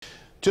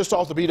Just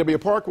off the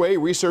BW Parkway,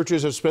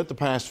 researchers have spent the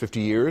past 50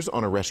 years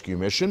on a rescue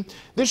mission.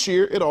 This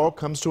year, it all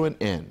comes to an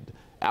end.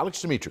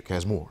 Alex Dimitrik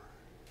has more.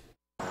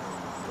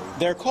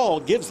 Their call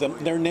gives them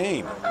their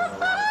name.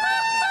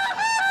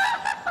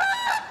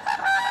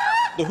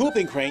 The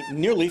whooping crane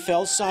nearly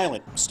fell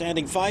silent.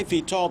 Standing 5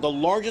 feet tall, the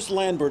largest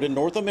land bird in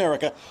North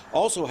America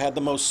also had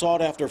the most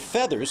sought-after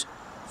feathers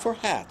for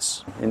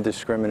hats.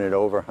 Indiscriminate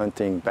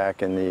overhunting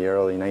back in the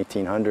early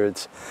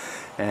 1900s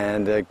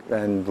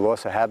and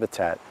loss of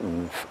habitat,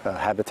 and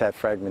habitat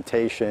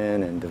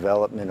fragmentation and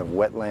development of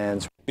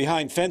wetlands.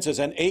 Behind fences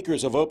and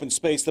acres of open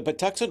space, the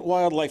Patuxent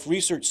Wildlife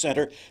Research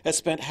Center has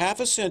spent half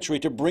a century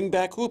to bring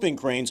back whooping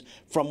cranes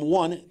from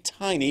one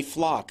tiny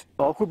flock.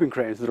 All whooping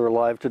cranes that are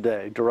alive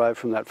today derived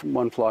from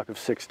one flock of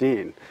 16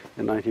 in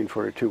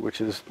 1942,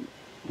 which is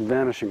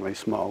vanishingly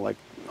small, like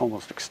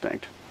almost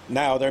extinct.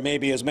 Now there may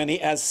be as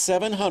many as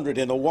 700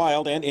 in the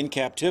wild and in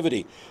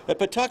captivity. At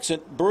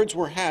Patuxent, birds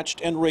were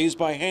hatched and raised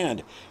by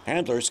hand.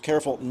 Handlers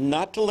careful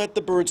not to let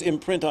the birds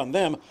imprint on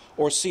them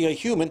or see a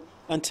human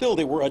until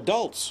they were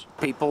adults.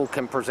 People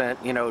can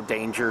present,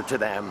 danger to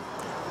them,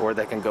 or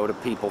they can go to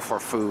people for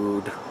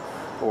food,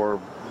 or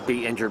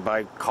be injured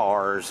by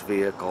cars,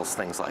 vehicles,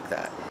 things like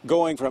that.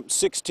 Going from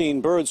 16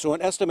 birds to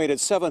an estimated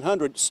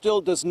 700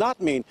 still does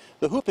not mean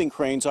the whooping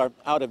cranes are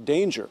out of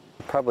danger.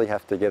 Probably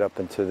have to get up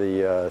into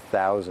the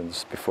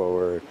thousands before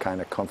we're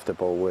kind of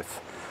comfortable with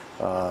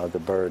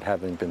the bird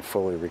having been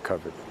fully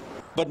recovered.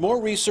 But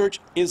more research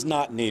is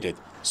not needed.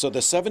 So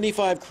the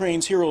 75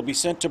 cranes here will be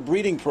sent to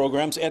breeding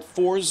programs at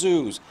 4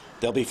 zoos.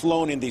 They'll be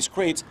flown in these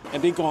crates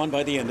and be gone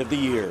by the end of the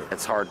year.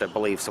 It's hard to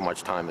believe so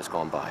much time has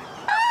gone by.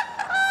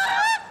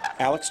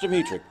 Alex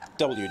Dimitrik,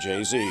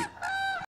 WJZ.